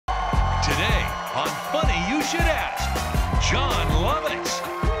on Funny You Should Ask. Jon Lovitz,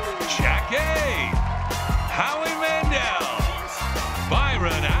 Jackee, Howie Mandel,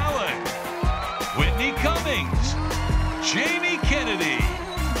 Byron Allen, Whitney Cummings, Jamie Kennedy,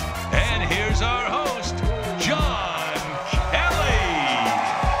 and here's our host, Jon Kelly.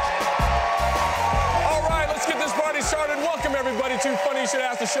 All right, let's get this party started. Welcome, everybody, to Funny You Should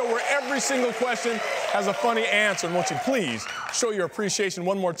Ask, the show where every single question has a funny answer. And won't you please show your appreciation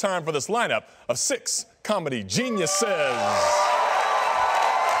one more time for this lineup of 6 comedy geniuses.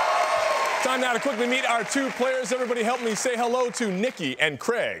 Time now to quickly meet our 2 players. Everybody help me say hello to Nikki and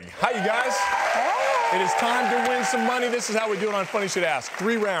Craig. Hi, you guys. Hey. It is time to win some money. This is how we do it on Funny You Should Ask.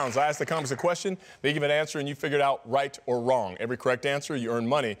 3 rounds. I ask the comics a question, they give an answer, and you figure it out right or wrong. Every correct answer, you earn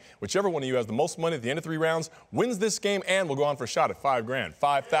money. Whichever one of you has the most money at the end of 3 rounds wins this game and will go on for a shot at $5 grand,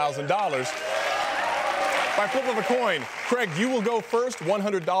 $5,000. By flip of a coin, Craig, you will go first,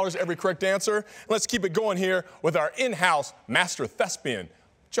 $100 every correct answer. Let's keep it going here with our in-house master thespian,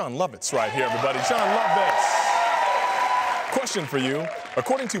 Jon Lovitz right here, everybody. Jon Lovitz. Question for you.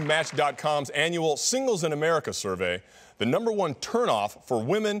 According to Match.com's annual Singles in America survey, the #1 turnoff for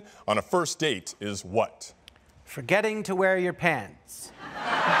women on a first date is what? Forgetting to wear your pants.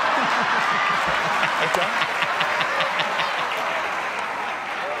 Okay.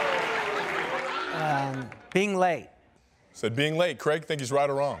 Being late. Said being late. Craig, think he's right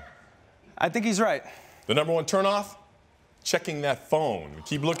or wrong? I think he's right. The #1 turnoff? Checking that phone.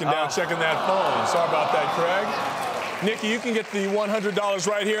 Keep looking down, checking that phone. Sorry about that, Craig. Nikki, you can get the $100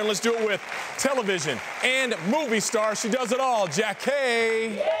 right here, and let's do it with television and movie star. She does it all,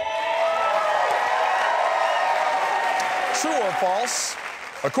 Jackee. True or false?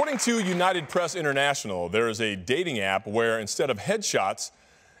 According to United Press International, there is a dating app where instead of headshots,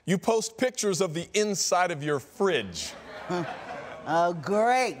 you post pictures of the inside of your fridge. Oh,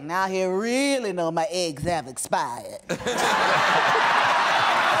 great. Now he really know my eggs have expired.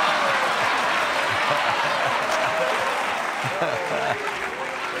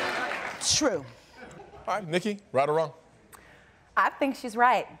 True. All right, Nikki, right or wrong? I think she's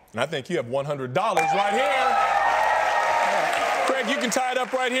right. And I think you have $100 right here. Craig, you can tie it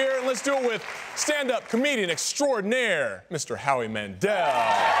up right here, and let's do it with stand-up comedian extraordinaire, Mr. Howie Mandel.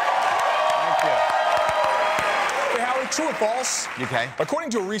 Thank you. Hey, Howie, true or false? Okay. According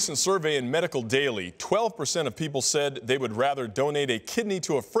to a recent survey in Medical Daily, 12% of people said they would rather donate a kidney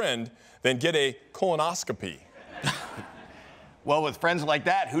to a friend than get a colonoscopy. Well, with friends like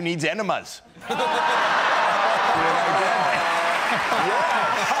that, who needs enemas?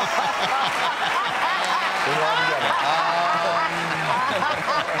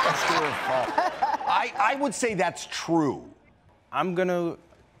 I would say that's true. I'm gonna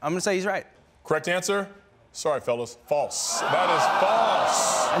say he's right. Correct answer? Sorry, fellas. False. That is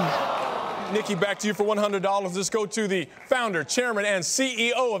false. Nikki, back to you for $100. Let's go to the founder, chairman, and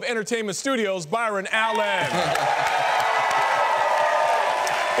CEO of Entertainment Studios, Byron Allen.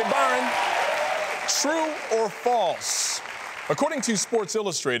 Hey, Byron, true or false? According to Sports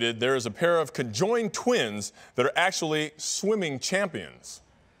Illustrated, there is a pair of conjoined twins that are actually swimming champions.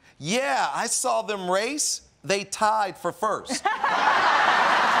 Yeah, I saw them race. They tied for first.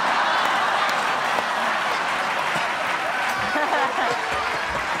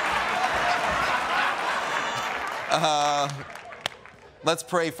 Let's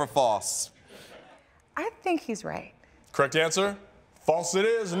pray for false. I think he's right. Correct answer? False it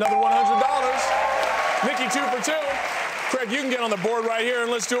is. Another $100. Nikki, 2 for 2. Craig, you can get on the board right here,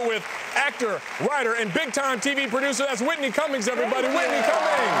 and let's do it with actor, writer, and big-time TV producer. That's Whitney Cummings, everybody. Whitney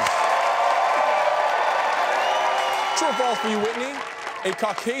Cummings. True or false for you, Whitney? A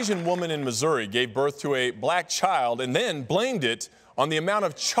Caucasian woman in Missouri gave birth to a black child and then blamed it on the amount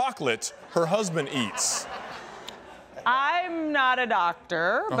of chocolate her husband eats. I'm not a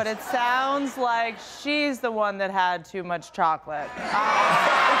doctor, but it sounds like she's the one that had too much chocolate. Yes.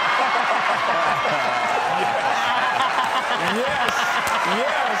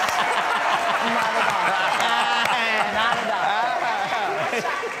 Not a doctor.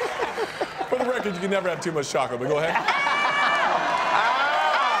 For the record, you can never have too much chocolate, but go ahead.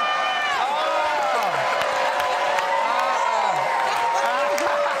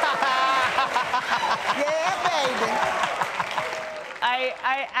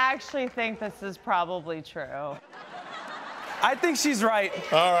 I actually think this is probably true. I think she's right.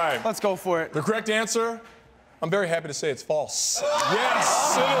 All right. Let's go for it. The correct answer, I'm very happy to say it's false.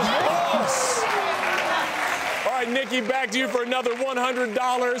 Yes, it is false. All right, Nikki, back to you for another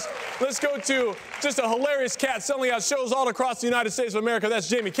 $100. Let's go to just a hilarious cat selling out shows all across the United States of America. That's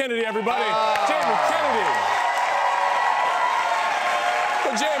Jamie Kennedy, everybody. Jamie Kennedy.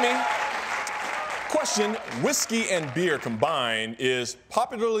 So, Jamie, Question, whiskey and beer combined is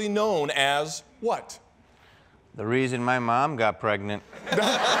popularly known as what? The reason my mom got pregnant. Oh,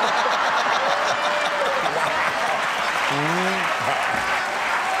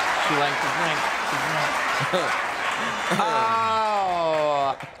 She liked to drink.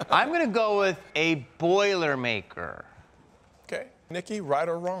 Oh, I'm gonna go with a Boilermaker. Okay, Nikki, right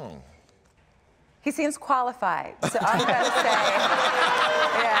or wrong? He seems qualified, so I'm going to say,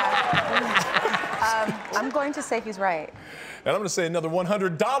 yeah. I'm going to say he's right. And I'm going to say another $100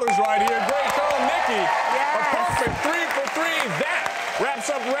 right here. Great call, Nikki. Yes. A perfect 3 for 3. That wraps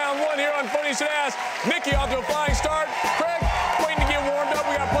up round 1 here on Funny Should Ask. Nikki off to a flying start. Craig, waiting to get warmed up.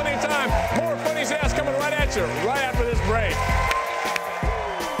 We got plenty of time. More Funny Should Ask coming right at you right after this break.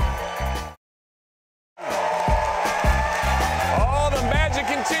 Oh, the magic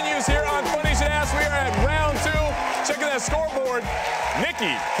continues here on Funny Should Ask. We are at round 2. Checking that scoreboard.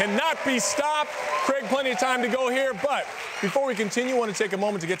 Nikki cannot be stopped. Craig, plenty of time to go here, but before we continue, I want to take a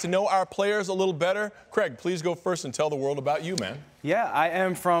moment to get to know our players a little better. Craig, please go first and tell the world about you, man. Yeah, I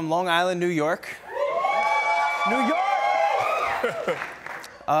am from Long Island, New York. New York!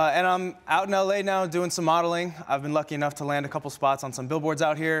 And I'm out in LA now doing some modeling. I've been lucky enough to land a couple spots on some billboards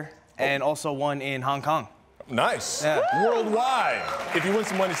out here, and also one in Hong Kong. Nice. Yeah. Worldwide. If you win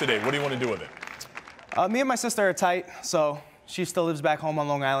some money today, what do you want to do with it? Me and my sister are tight, so she still lives back home on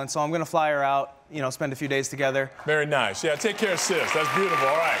Long Island, so I'm gonna fly her out, you know, spend a few days together. Very nice. Yeah, take care, sis. That's beautiful.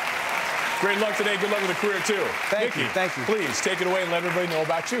 All right. Great luck today. Good luck with the career, too. Thank Nikki, you. Thank you. Please take it away and let everybody know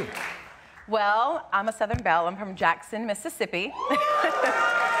about you. Well, I'm a Southern Belle. I'm from Jackson, Mississippi.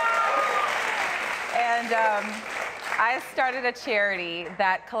 And I started a charity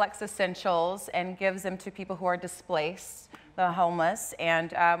that collects essentials and gives them to people who are displaced, the homeless.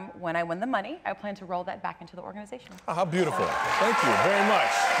 And when I win the money, I plan to roll that back into the organization. Oh, how beautiful. Thank you very much.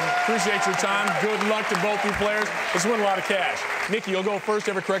 Appreciate your time. Good luck to both you players. Let's win a lot of cash. Nikki, you'll go first.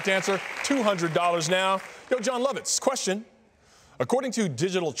 Every correct answer, $200 now. Yo, Jon Lovitz, question. According to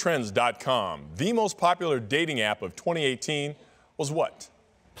digitaltrends.com, the most popular dating app of 2018 was what?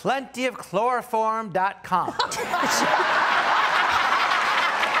 Plentyofchloroform.com.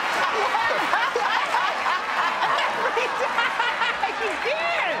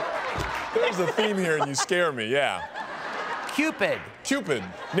 There's a theme here and you scare me, yeah. Cupid. Cupid.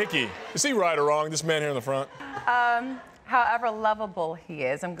 Nikki, is he right or wrong, this man here in the front? However lovable he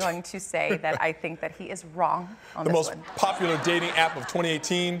is, I'm going to say that I think that he is wrong on The this most one. popular dating app of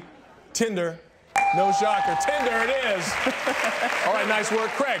 2018, Tinder. No shocker, Tinder it is. All right, nice work.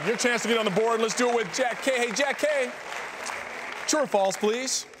 Craig, your chance to get on the board. Let's do it with Jackee. Hey, Jackee. True or false,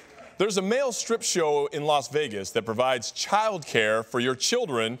 please? There's a male strip show in Las Vegas that provides childcare for your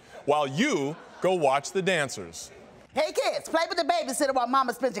children while you go watch the dancers. Hey, kids, play with the babysitter while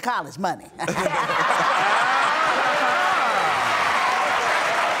mama spends your college money.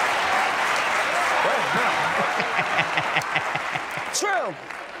 True.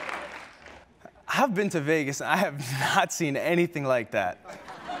 I've been to Vegas and I have not seen anything like that.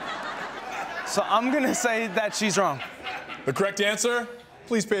 So I'm gonna say that she's wrong. The correct answer?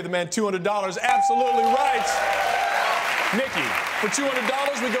 Please pay the man $200. Absolutely right. Nikki, for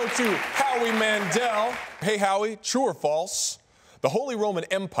 $200, we go to Howie Mandel. Hey, Howie, true or false? The Holy Roman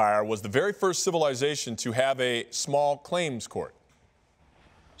Empire was the very first civilization to have a small claims court.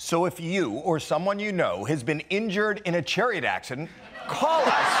 So if you or someone you know has been injured in a chariot accident, call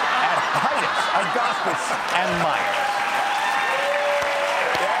us at Titus, Augustus, and Myers.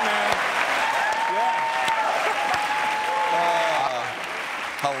 Yeah, man.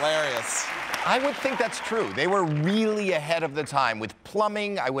 Hilarious. I would think that's true. They were really ahead of the time with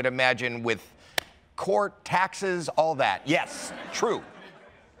plumbing, I would imagine, with court, taxes, all that. Yes, true.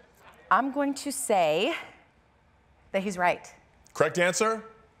 I'm going to say that he's right. Correct answer?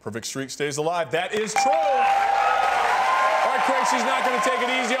 Perfect streak stays alive. That is true. All right, Craig, she's not going to take it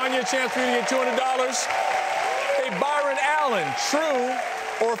easy on you. A chance for you to get $200. Hey, Byron Allen, true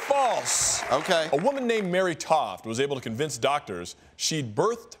or false? Okay. A woman named Mary Toft was able to convince doctors she'd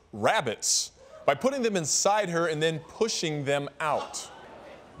birthed rabbits by putting them inside her and then pushing them out.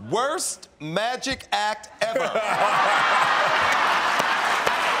 Worst magic act ever.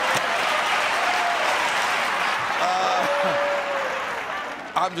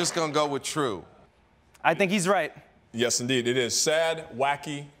 I'm just gonna go with true. I think he's right. Yes, indeed. It is sad,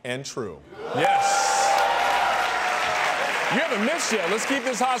 wacky, and true. Yes. You haven't missed yet. Let's keep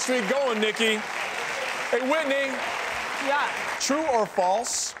this hot streak going, Nikki. Hey, Whitney. Yeah. True or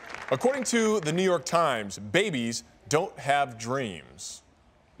false? According to the New York Times, babies don't have dreams.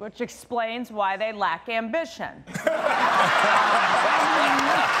 Which explains why they lack ambition.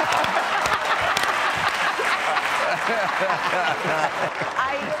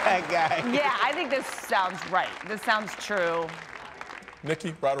 That guy. Yeah, I think this sounds right. This sounds true.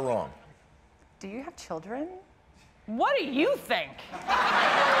 Nikki, right or wrong? Do you have children? What do you think?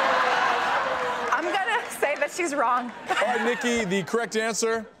 I'm gonna say that she's wrong. All right, Nikki, the correct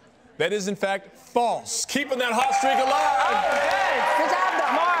answer, that is in fact false. Keeping that hot streak alive. Good.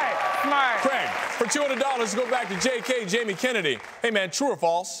 Smart. Craig, for $200, let's go back to JK, Jamie Kennedy. Hey man, true or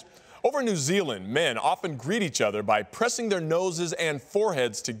false? Over in New Zealand, men often greet each other by pressing their noses and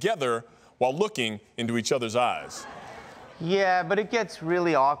foreheads together while looking into each other's eyes. Yeah, but it gets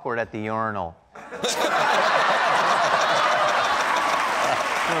really awkward at the urinal.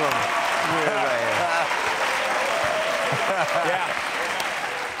 Yeah.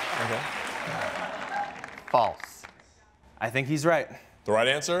 Okay. False. I think he's right. The right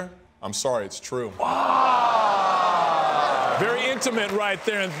answer? I'm sorry, it's true. Very intimate right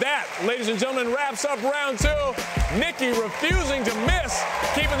there. And that, ladies and gentlemen, wraps up round two. Nikki refusing to miss,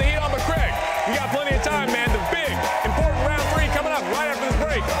 keeping the heat on. But Craig, you got plenty of time, man. The big, important round three coming up right after this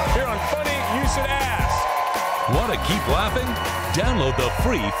break here on Funny You Should Ask. Want to keep laughing? Download the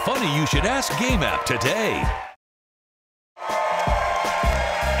free Funny You Should Ask game app today.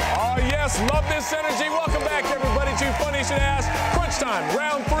 Oh, yes, love this energy. Welcome back, everybody, to Funny You Should Ask. Crunch time,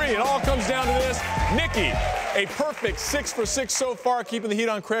 round three. It all comes down to this. Nikki, a perfect 6 for 6 so far, keeping the heat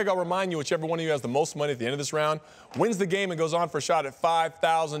on. Craig, I'll remind you, whichever one of you has the most money at the end of this round wins the game and goes on for a shot at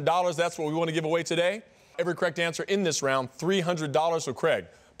 $5,000. That's what we want to give away today. Every correct answer in this round, $300. So, Craig,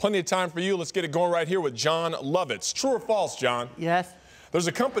 plenty of time for you. Let's get it going right here with Jon Lovitz. True or false, John? Yes. There's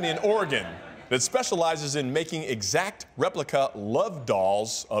a company in Oregon that specializes in making exact replica love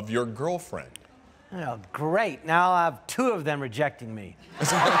dolls of your girlfriend. Oh, great. Now I'll have 2 of them rejecting me. It's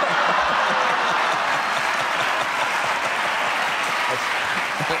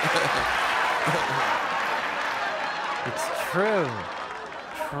true.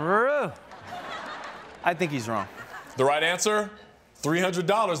 True. I think he's wrong. The right answer?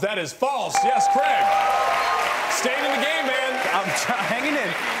 $300. That is false. Yes, Craig. Staying in the game, man. I'm hanging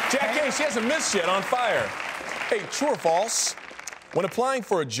in. Jackee, she hasn't missed yet. On fire. Hey, true or false? When applying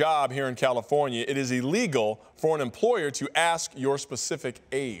for a job here in California, it is illegal for an employer to ask your specific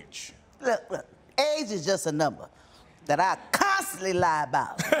age. Look, age is just a number that I constantly lie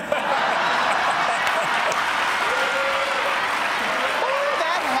about. That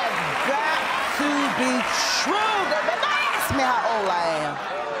has got To be true, that ask me how old I am.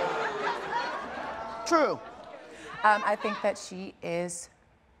 True. I think that she is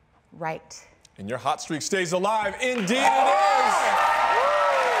right. And your hot streak stays alive. Indeed it is.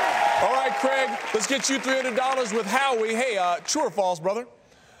 All right, Craig, let's get you $300 with Howie. Hey, true or false, brother?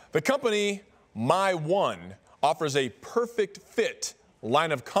 The company My One offers a perfect fit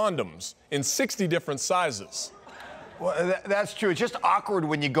line of condoms in 60 different sizes. Well, that's true. It's just awkward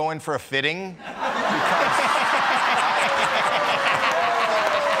when you go in for a fitting.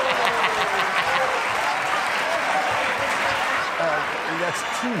 That's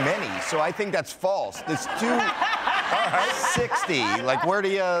too many, so I think that's false. There's 60. Like, where do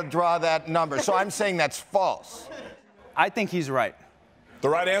you draw that number? So I'm saying that's false. I think he's right. The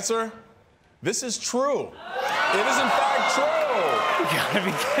right answer? This is true. It is, in fact, true. You gotta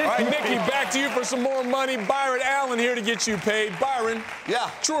be kidding. All right, Nikki, back to you for some more money. Byron Allen here to get you paid. Byron,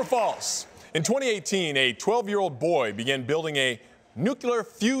 Yeah. true or false? In 2018, a 12-year-old boy began building a nuclear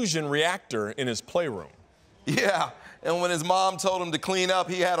fusion reactor in his playroom. Yeah. And when his mom told him to clean up,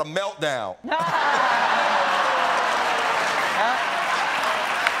 he had a meltdown.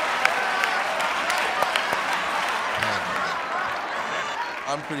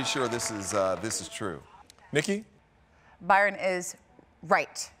 I'm pretty sure this is true. Nikki? Byron is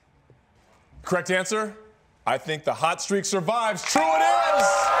right. Correct answer? I think the hot streak survives. True it is!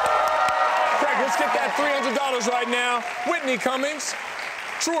 Craig, let's get that $300 right now. Whitney Cummings,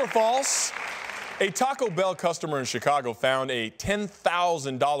 true or false? A Taco Bell customer in Chicago found a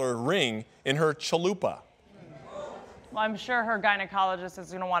 $10,000 ring in her chalupa. Well, I'm sure her gynecologist is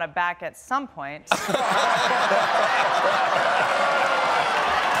going to want it back at some point.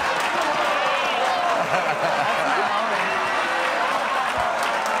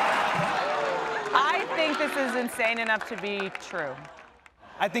 I think this is insane enough to be true.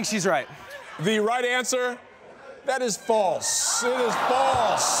 I think she's right. The right answer? That is false. It is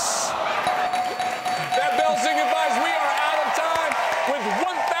false. That bell signifies we are out of time with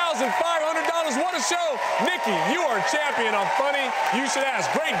 $1,500. What a show. Nikki, you are champion on Funny You Should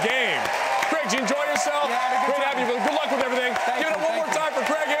Ask. Great game. Craig, did you enjoy yourself? Yeah, Great having you. Good luck with everything. Give it up one more time for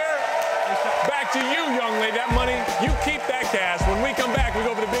Craig here. Back to you, young lady. That money, you keep that cash. When we come back, we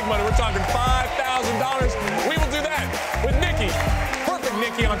go for the big money. We're talking $5,000. We will do that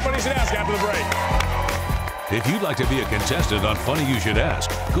If you'd like to be a contestant on Funny You Should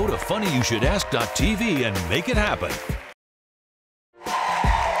Ask, go to funnyyoushouldask.tv and make it happen.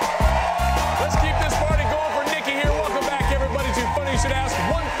 Let's keep this party going for Nikki here. Welcome back, everybody, to Funny You Should Ask.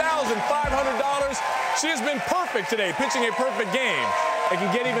 $1,500. She has been perfect today, pitching a perfect game. It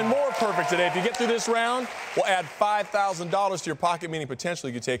can get even more perfect today. If you get through this round, we'll add $5,000 to your pocket, meaning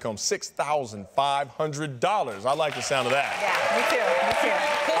potentially you could take home $6,500. I like the sound of that. Yeah, me too.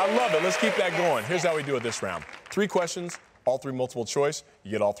 I love it. Let's keep that going. Here's how we do it this round. 3 questions, all 3 multiple choice.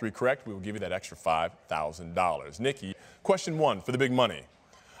 You get all 3 correct, we will give you that extra $5,000. Nikki, question 1 for the big money.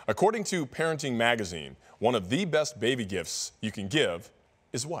 According to Parenting Magazine, one of the best baby gifts you can give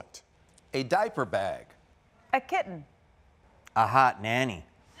is what? A diaper bag. A kitten. A hot nanny.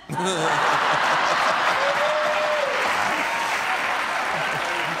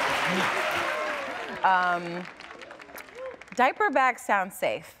 Diaper bag sounds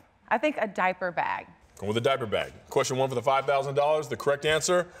safe. I think a diaper bag. Going with a diaper bag. Question 1 for the $5,000. The correct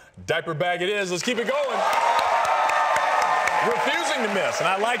answer, diaper bag it is. Let's keep it going. Refusing to miss, and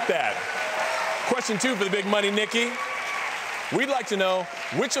I like that. Question 2 for the big money, Nikki. We'd like to know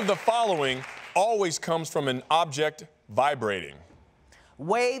which of the following always comes from an object vibrating.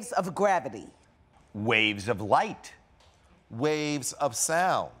 Waves of gravity. Waves of light. Waves of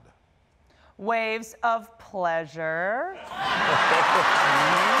sound. Waves of pleasure.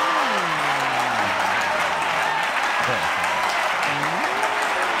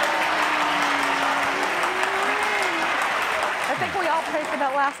 I think we all prayed for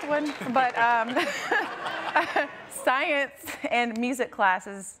that last one, but science and music class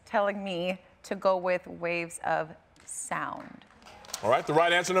is telling me to go with waves of sound. All right, the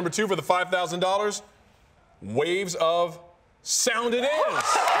right answer, number 2 for the $5,000. Waves of sound it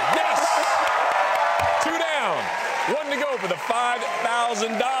is. Yes! 2 down, 1 to go for the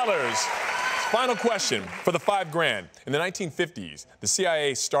 $5,000. Final question for the $5,000. In the 1950s, the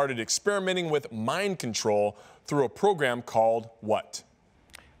CIA started experimenting with mind control through a program called what?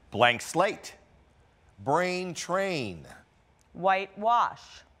 Blank slate. Brain train.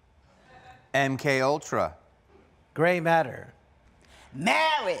 Whitewash. MK Ultra. Gray matter.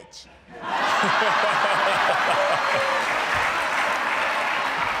 Marriage.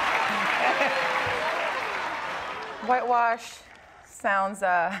 Whitewash sounds,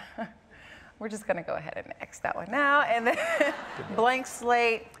 we're just gonna go ahead and X that one now. And then blank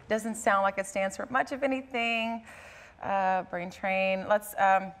slate doesn't sound like it stands for much of anything. Brain train, let's,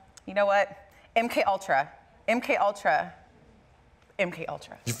 you know what? MK Ultra. MK Ultra. MK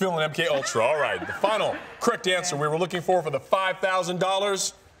Ultra. You're feeling MK Ultra, all right. The final correct answer we were looking for the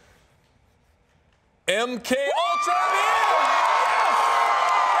 $5,000. MK Ultra.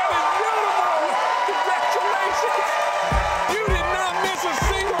 That is beautiful. Congratulations. You did not miss a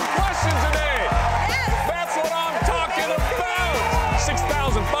single question today. That's what I'm talking about.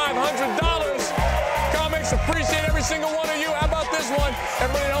 $6,500. Comics, appreciate every single one of you. How about this one?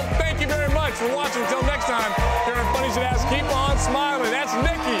 Everybody at home, thank you very much for watching. Until next time, here on Funny Should Ask, keep on smiling. That's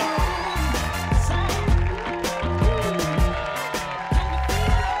Nikki.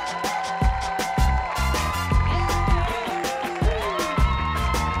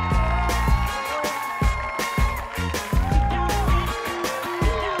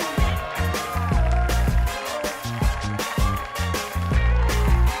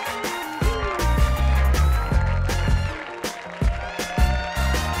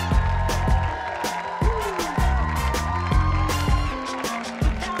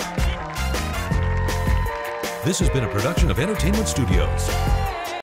 This has been a production of Entertainment Studios.